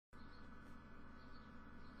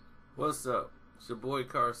What's up? It's your boy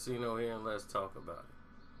Carcino here, and let's talk about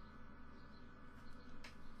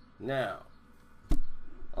it. Now,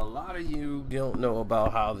 a lot of you don't know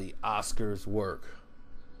about how the Oscars work.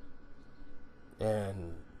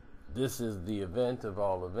 And this is the event of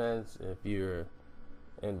all events. If you're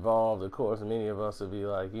involved, of course, many of us will be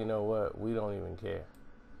like, you know what, we don't even care.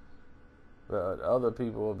 But other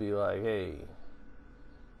people will be like, hey,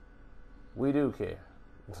 we do care.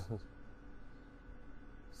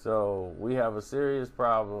 So we have a serious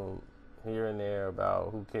problem here and there about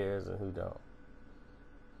who cares and who don't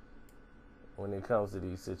when it comes to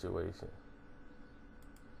these situations.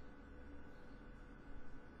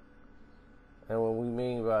 And what we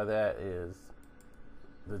mean by that is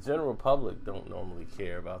the general public don't normally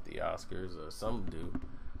care about the Oscars, or some do.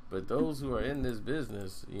 But those who are in this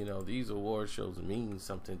business, you know, these award shows mean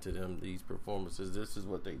something to them, these performances. This is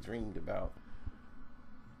what they dreamed about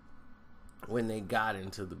when they got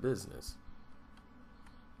into the business.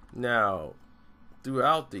 Now,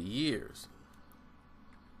 throughout the years,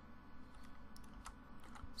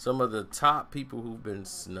 some of the top people who've been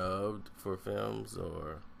snubbed for films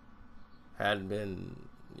or hadn't been,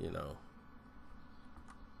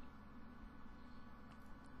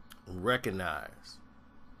 recognized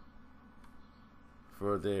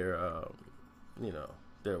for their,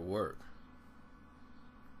 their work.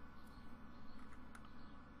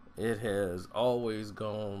 It has always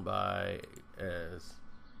gone by as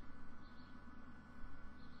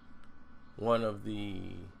one of the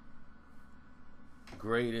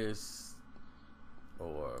greatest,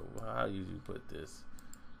 or how do you put this,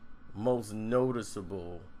 most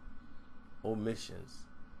noticeable omissions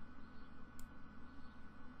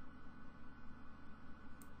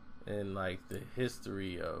in like the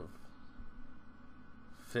history of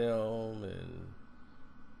film and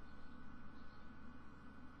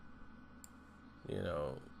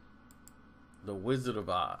The Wizard of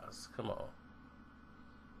Oz. Come on.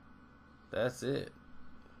 That's it.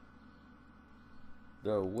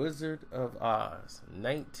 The Wizard of Oz.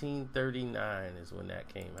 1939 is when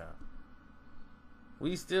that came out.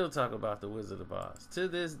 We still talk about The Wizard of Oz to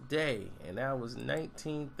this day, and that was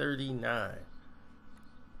 1939.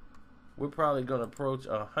 We're probably going to approach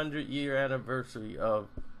a 100-year anniversary of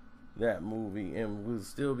that movie, and we'll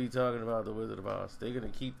still be talking about The Wizard of Oz. They're going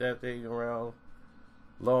to keep that thing around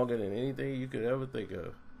longer than anything you could ever think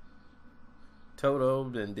of. Toto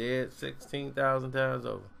been dead 16,000 times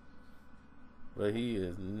over, but he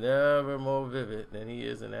is never more vivid than he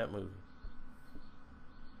is in that movie.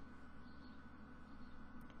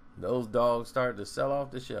 Those dogs started to sell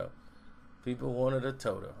off the show. People wanted a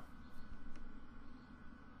Toto.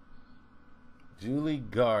 Julie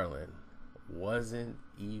Garland wasn't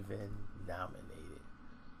even nominated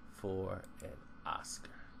for an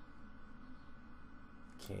Oscar.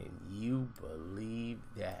 Can you believe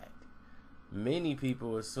that? Many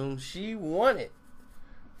people assume she won it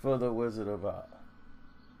for The Wizard of Oz.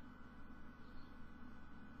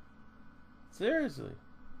 Seriously.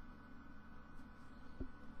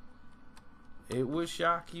 It would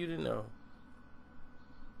shock you to know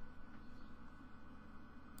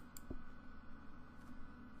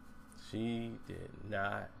she did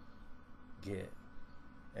not get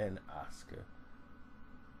an Oscar.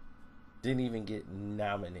 Didn't even get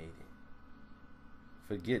nominated.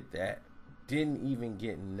 Forget that. Didn't even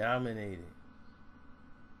get nominated.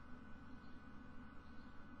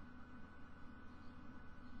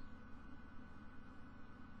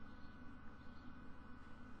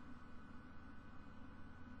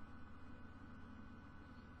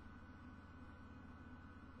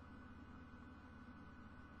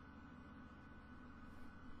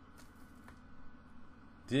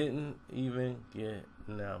 Didn't even get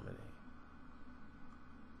nominated.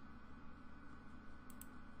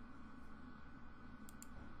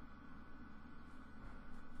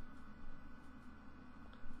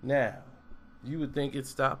 Now, you would think it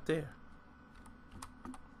stopped there.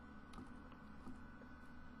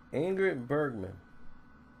 Ingrid Bergman,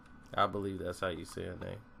 I believe that's how you say her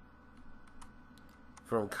name,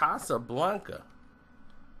 from Casablanca,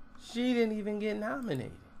 she didn't even get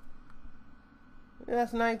nominated.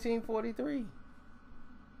 That's 1943.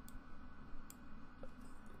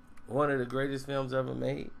 One of the greatest films ever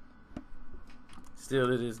made. Still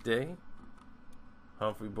to this day.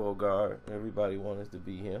 Humphrey Bogart, everybody wanted to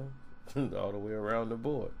be him. All the way around the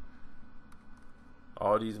board.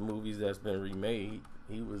 All these movies that's been remade,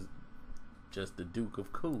 he was just the Duke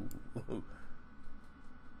of Cool.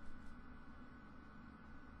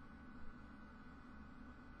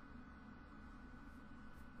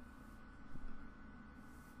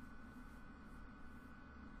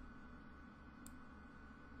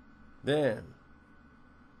 Then,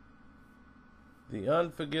 the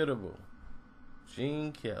unforgettable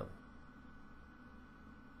Gene Kelly,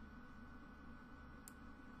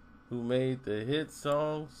 who made the hit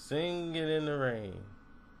song Singing in the Rain,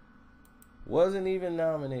 wasn't even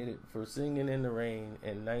nominated for Singing in the Rain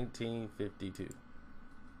in 1952.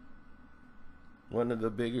 One of the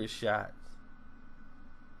biggest shots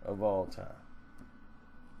of all time.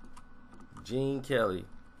 Gene Kelly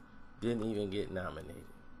didn't even get nominated.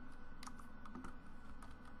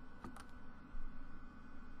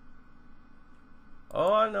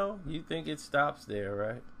 Oh, I know. You think it stops there,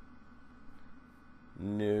 right?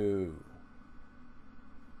 No.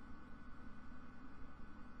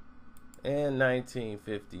 In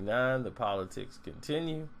 1959, the politics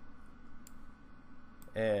continue.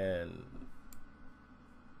 And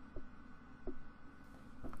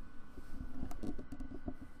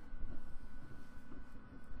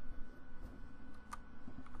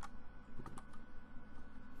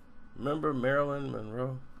remember Marilyn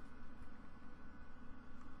Monroe?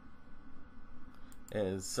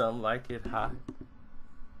 And Some Like It Hot.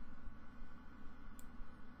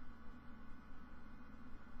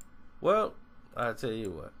 Well, I tell you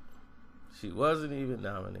what, she wasn't even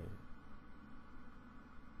nominated.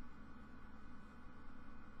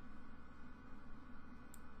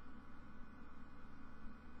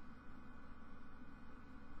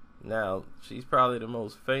 Now, she's probably the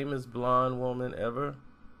most famous blonde woman ever.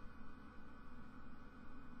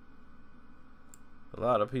 A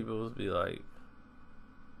lot of people would be like,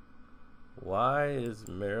 why is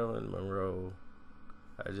Marilyn Monroe?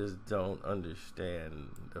 I just don't understand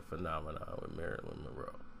the phenomenon with Marilyn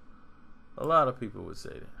Monroe. A lot of people would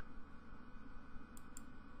say that.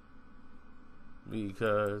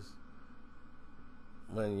 Because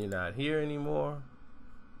when you're not here anymore,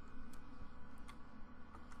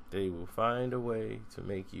 they will find a way to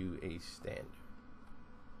make you a standard.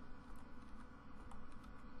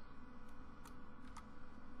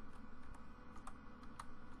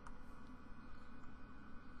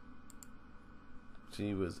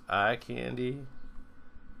 She was eye candy,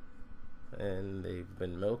 and they've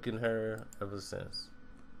been milking her ever since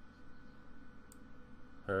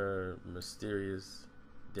her mysterious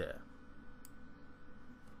death.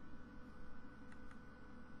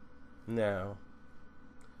 Now,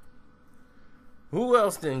 who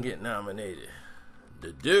else didn't get nominated?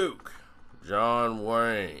 The Duke, John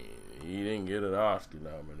Wayne. He didn't get an Oscar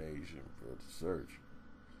nomination for The Search.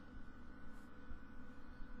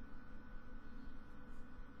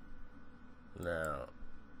 Now,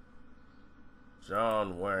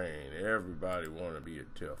 John Wayne, everybody want to be a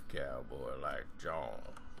tough cowboy like John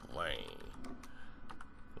Wayne.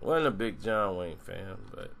 Wasn't a big John Wayne fan,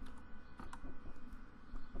 but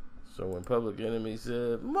so when Public Enemy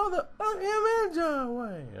said, "Mother, I am John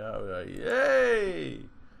Wayne," I was like, "Yay!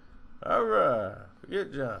 All right,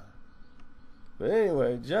 forget John." But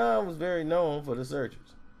anyway, John was very known for The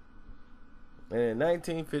Searchers. And in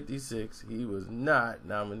 1956, he was not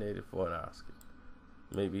nominated for an Oscar.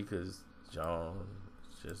 Maybe because John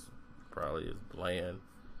is just probably as bland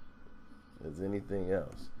as anything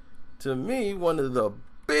else. To me, one of the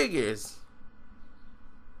biggest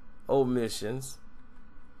omissions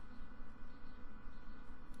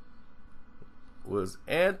was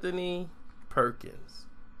Anthony Perkins.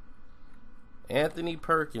 Anthony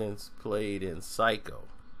Perkins played in Psycho.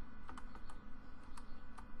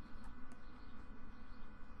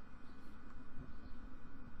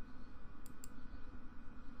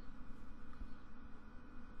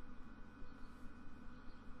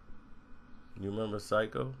 You remember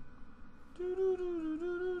Psycho?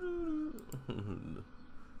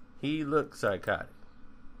 He looked psychotic.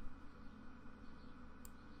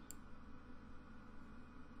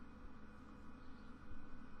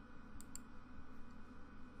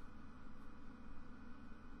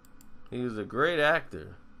 He was a great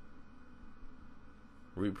actor.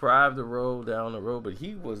 Reprised the role down the road, but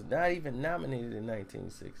he was not even nominated in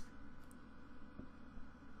 1960.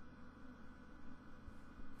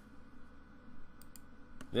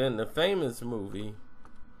 Then the famous movie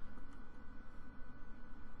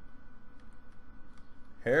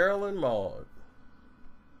Harold and Maude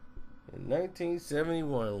in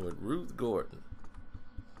 1971 with Ruth Gordon.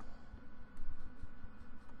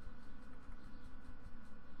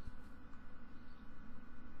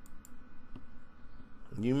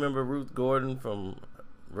 You remember Ruth Gordon from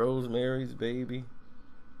Rosemary's Baby?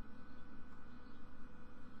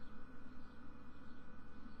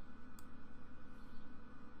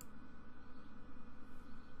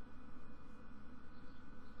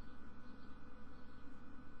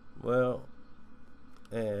 Well,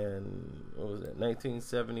 And what was it,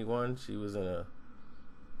 1971? She was in a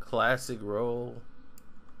classic role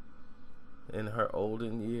in her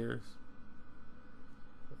olden years.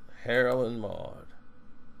 Heroin Maud.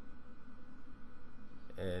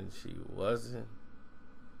 And she wasn't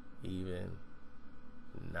even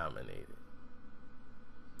nominated.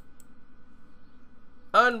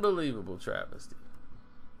 Unbelievable travesty.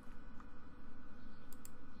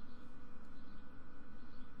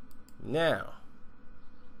 Now,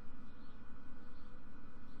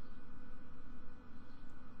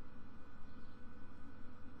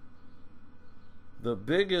 the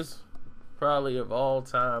biggest, probably of all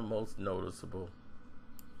time, most noticeable,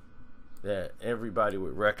 that everybody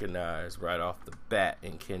would recognize right off the bat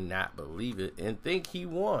and cannot believe it and think he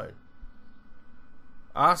won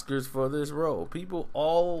Oscars for this role. People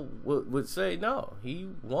all would say, no, he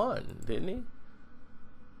won, didn't he?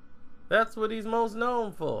 That's what he's most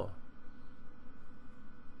known for.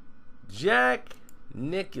 Jack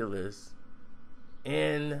Nicklaus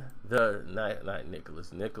in the, not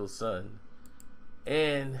Nicholas, Nicholson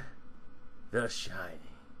in The Shining.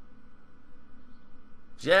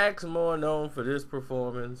 Jack's more known for this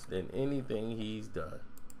performance than anything he's done.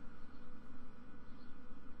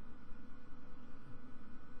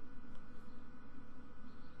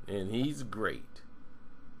 And he's great.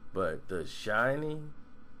 But The Shining,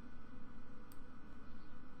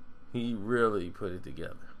 he really put it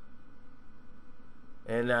together.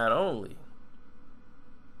 And not only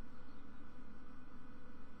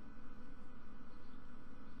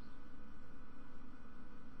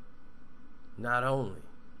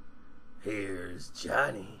here's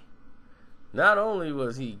Johnny. Not only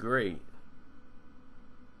was he great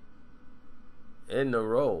in the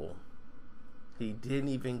role, he didn't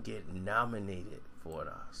even get nominated for an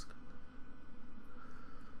Oscar.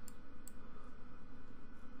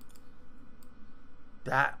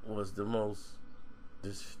 That was the most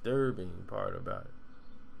disturbing part about it.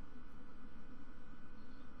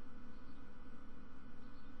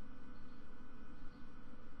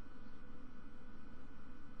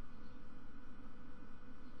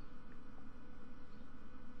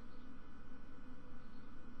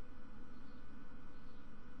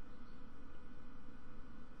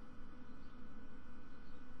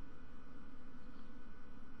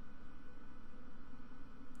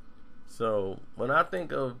 So when I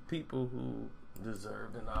think of people who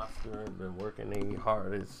deserved an Oscar and been working their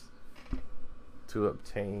hardest to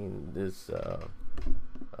obtain this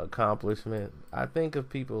accomplishment, I think of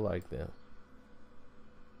people like them.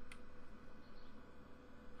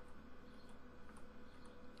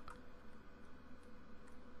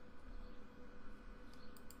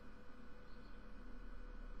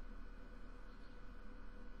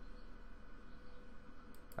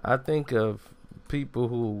 I think of people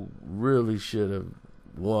who really should have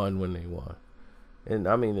won when they won. And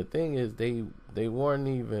I mean, the thing is, they weren't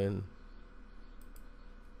even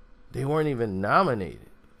nominated.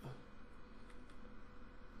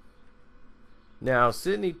 Now,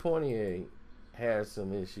 Sidney Poitier has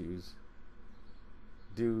some issues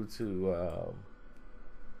due to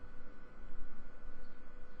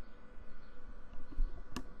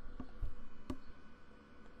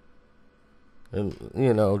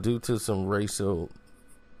due to some racial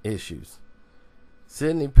issues.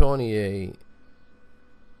 Sidney Poitier,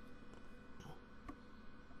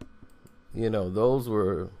 those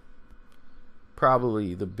were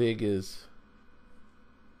probably the biggest.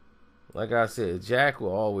 Like I said, Jack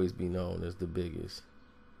will always be known as the biggest.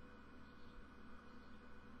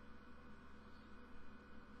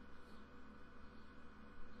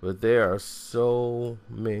 But there are so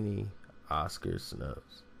many Oscar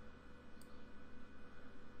snubs.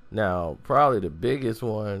 Now, probably the biggest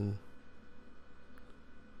one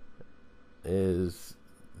is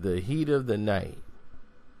The Heat of the Night.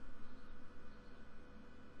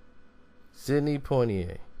 Sidney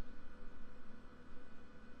Poitier.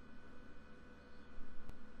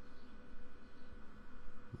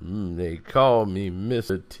 They call me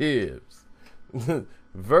Mr. Tibbs.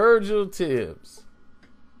 Virgil Tibbs.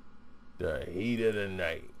 The Heat of the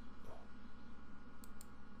Night.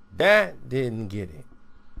 That didn't get it.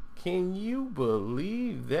 Can you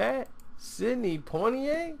believe that? Sidney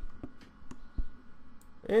Poitier?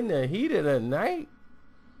 In The Heat of the Night?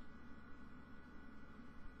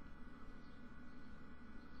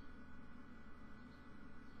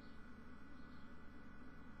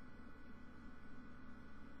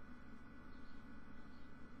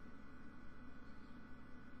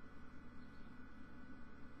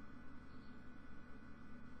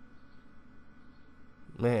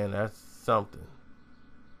 Man, that's something.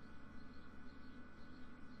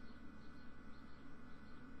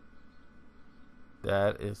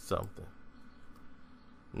 That is something.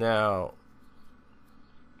 Now,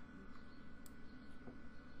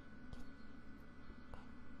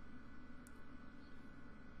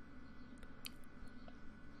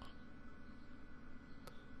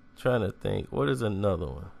 trying to think, what is another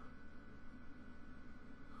one?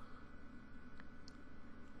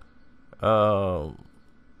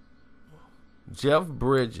 Jeff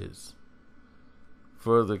Bridges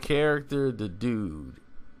for the character the dude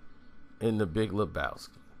in The Big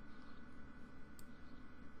Lebowski.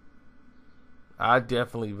 I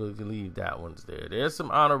definitely believe that one's there. There's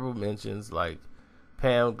some honorable mentions like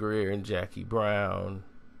Pam Grier and Jackie Brown.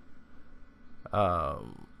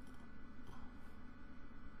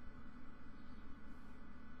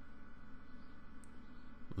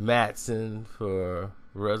 Matson for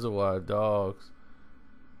Reservoir Dogs.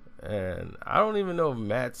 And I don't even know if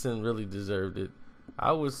Matson really deserved it.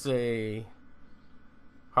 I would say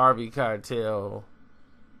Harvey Keitel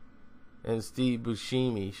and Steve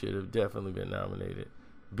Buscemi should have definitely been nominated.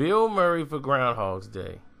 Bill Murray for Groundhog's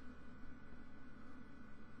Day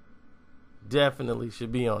definitely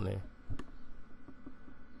should be on there.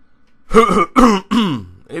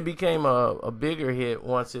 It became a bigger hit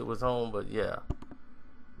once it was home, but yeah.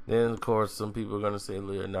 Then, of course, some people are going to say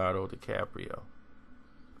Leonardo DiCaprio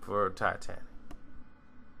for Titanic.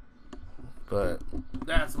 But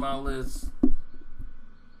that's my list.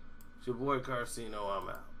 It's your boy Carcino. I'm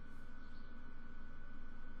out.